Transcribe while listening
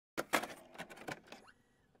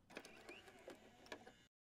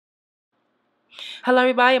Hello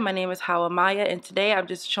everybody, my name is Hawa and today I'm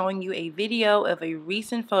just showing you a video of a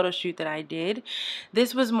recent photo shoot that I did.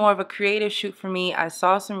 This was more of a creative shoot for me. I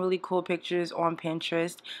saw some really cool pictures on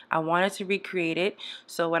Pinterest. I wanted to recreate it.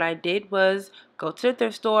 So what I did was go to the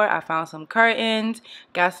thrift store. I found some curtains,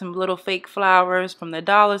 got some little fake flowers from the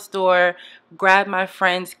dollar store, grabbed my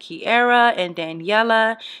friends Kiera and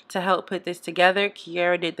Daniela to help put this together.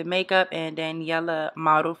 Kiera did the makeup and Daniela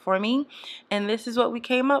modeled for me. And this is what we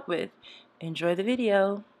came up with. Enjoy the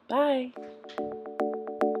video. Bye.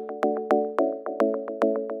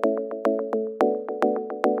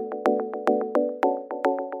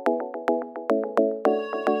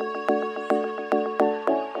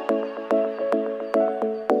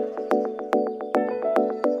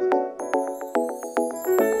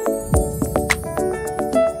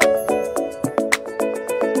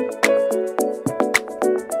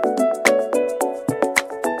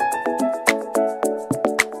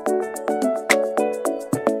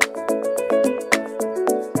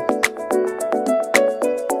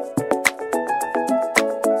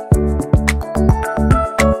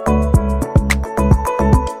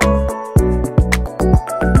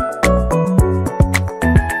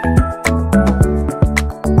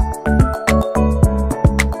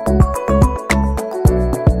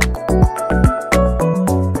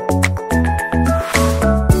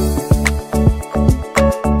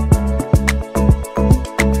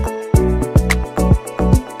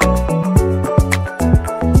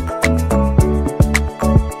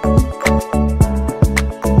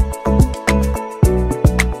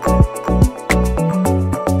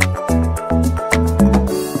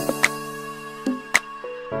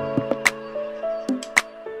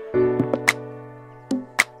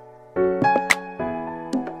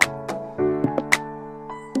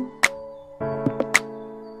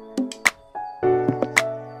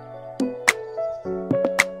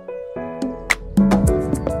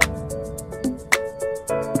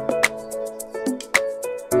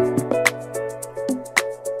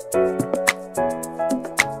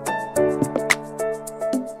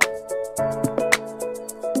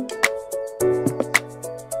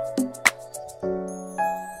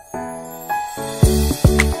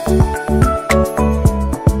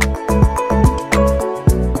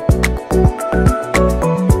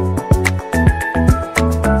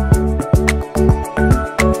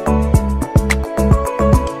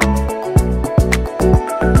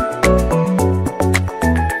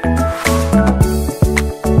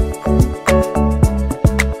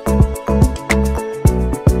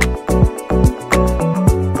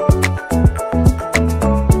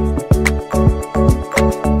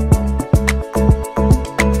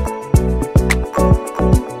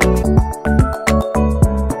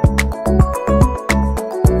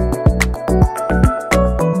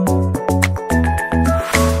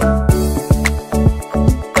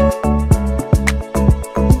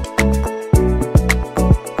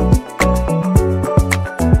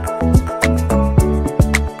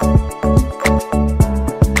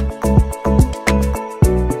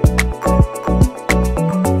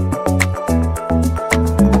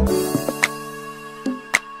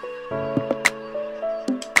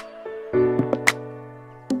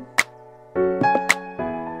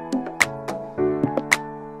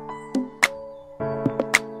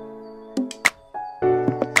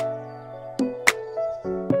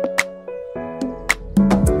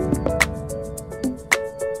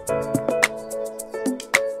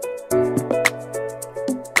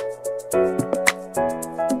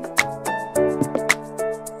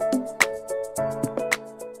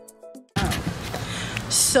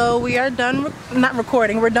 So we are done, not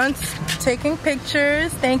recording, we're done taking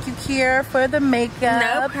pictures. Thank you, Kiera, for the makeup.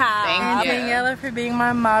 No problem. And Daniela for being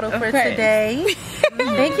my model for today.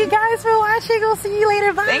 Thank you guys for watching. We'll see you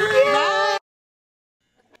later. Bye. Thank you. Bye.